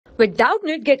With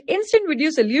Doubtnut, get instant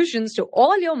video solutions to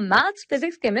all your maths,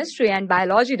 physics, chemistry, and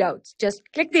biology doubts. Just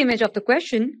click the image of the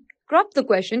question, crop the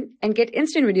question, and get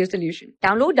instant video solution.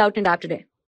 Download Doubtnut app today.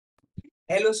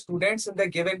 Hello students, in the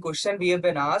given question we have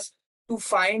been asked to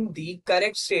find the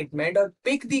correct statement or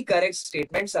pick the correct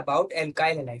statements about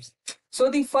alkyl halides.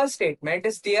 So the first statement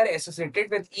is they are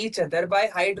associated with each other by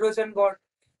hydrogen bond.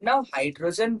 Now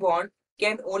hydrogen bond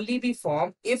can only be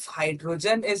formed if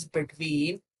hydrogen is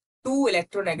between two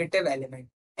electronegative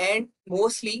elements, and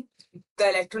mostly the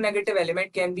electronegative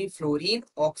element can be fluorine,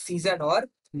 oxygen or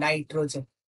nitrogen.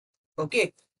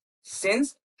 Okay,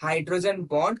 since hydrogen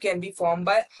bond can be formed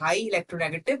by high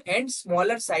electronegative and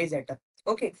smaller size atom.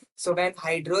 Okay, so when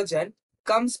hydrogen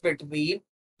comes between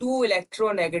two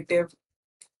electronegative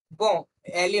bond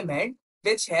element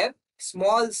which have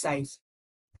small size,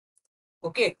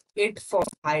 okay, it forms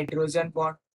hydrogen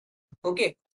bond.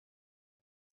 Okay,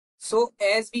 so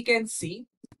as we can see,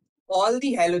 all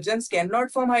the halogens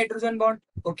cannot form hydrogen bond.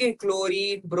 Okay,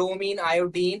 chlorine, bromine,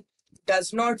 iodine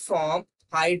does not form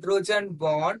hydrogen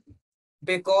bond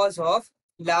because of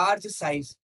large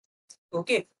size.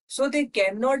 Okay, so they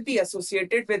cannot be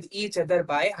associated with each other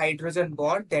by hydrogen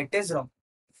bond. That is wrong.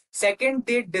 Second,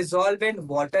 they dissolve in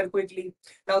water quickly.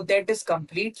 Now that is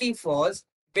completely false,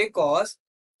 because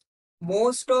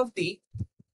most of the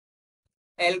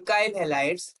alkyl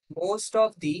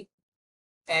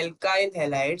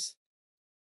halides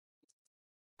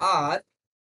are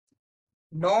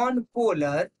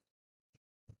non-polar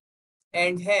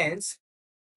and hence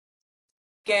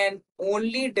can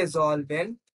only dissolve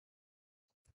in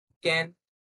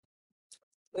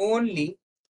organic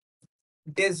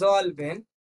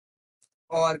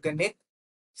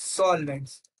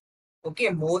solvents. Okay,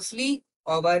 mostly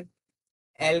our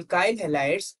alkyl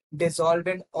halides dissolve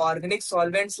in organic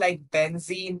solvents like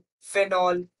benzene,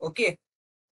 phenol. Okay,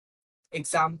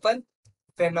 example,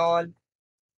 phenol,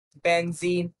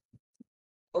 benzene.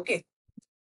 Okay,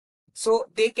 so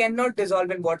they cannot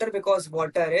dissolve in water because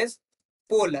water is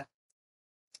polar.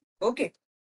 Okay,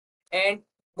 and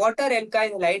what are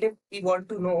alkyl halide? If we want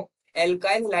to know,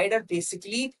 alkyl halide are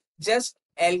basically just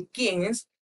alkanes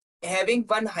having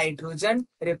one hydrogen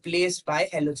replaced by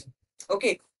halogen.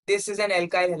 Okay, this is an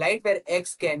alkyl halide where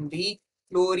X can be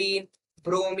chlorine,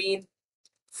 bromine,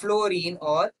 fluorine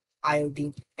or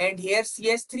iodine. And here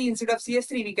CH3, instead of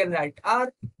CH3 we can write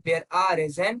R, where R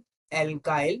is an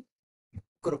alkyl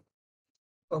group.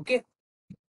 Okay,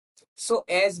 so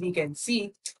as we can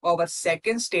see, our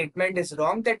second statement is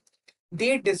wrong, that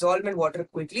they dissolve in water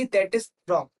quickly. That is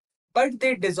wrong. But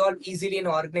they dissolve easily in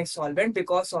organic solvent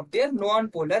because of their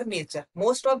non-polar nature.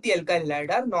 Most of the alkyl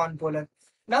halides are non-polar.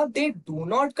 Now they do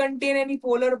not contain any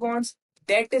polar bonds.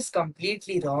 That is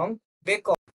completely wrong,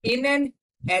 because in an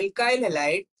alkyl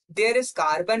halide there is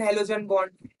carbon halogen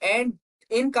bond, and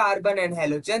in carbon and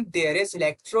halogen there is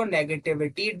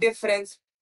electronegativity difference.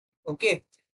 Okay,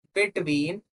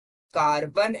 between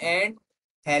carbon and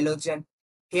halogen.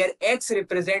 Here X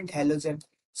represent halogen.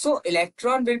 So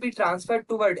electron will be transferred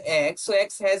toward X. So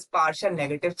X has partial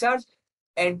negative charge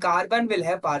and carbon will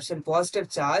have partial positive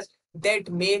charge. That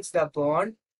makes the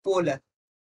bond polar.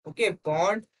 Okay,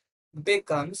 bond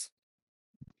becomes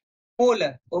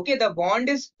polar. Okay, the bond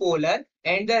is polar,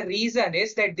 and the reason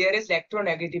is that there is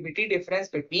electronegativity difference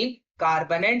between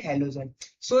carbon and halogen.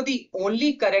 So the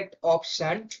only correct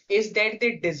option is that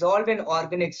they dissolve in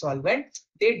organic solvent.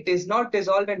 They does not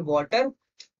dissolve in water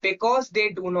because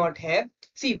they do not have.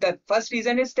 See, the first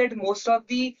reason is that most of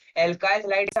the alkyl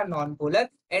halides are non-polar,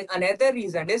 and another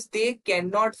reason is they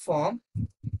cannot form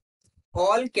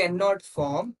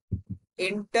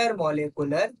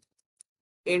intermolecular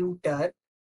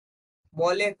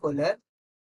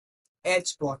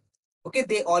H bond. Okay,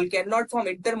 they all cannot form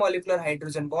intermolecular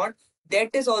hydrogen bond.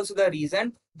 That is also the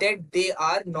reason that they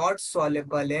are not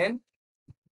soluble in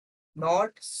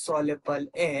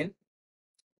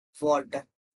water.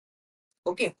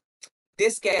 Okay,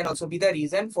 this can also be the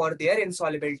reason for their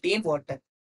insolubility in water.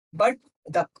 But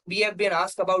we have been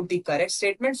asked about the correct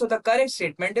statement. So the correct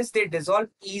statement is they dissolve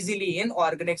easily in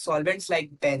organic solvents like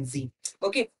benzene.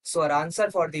 Okay, so our answer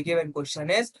for the given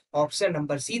question is option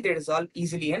number C, they dissolve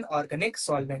easily in organic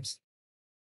solvents.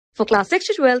 For class 6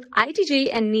 to 12, IIT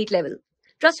JEE and NEET level.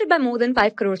 Trusted by more than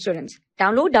 5 crore students.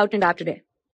 Download Doubtnut app today.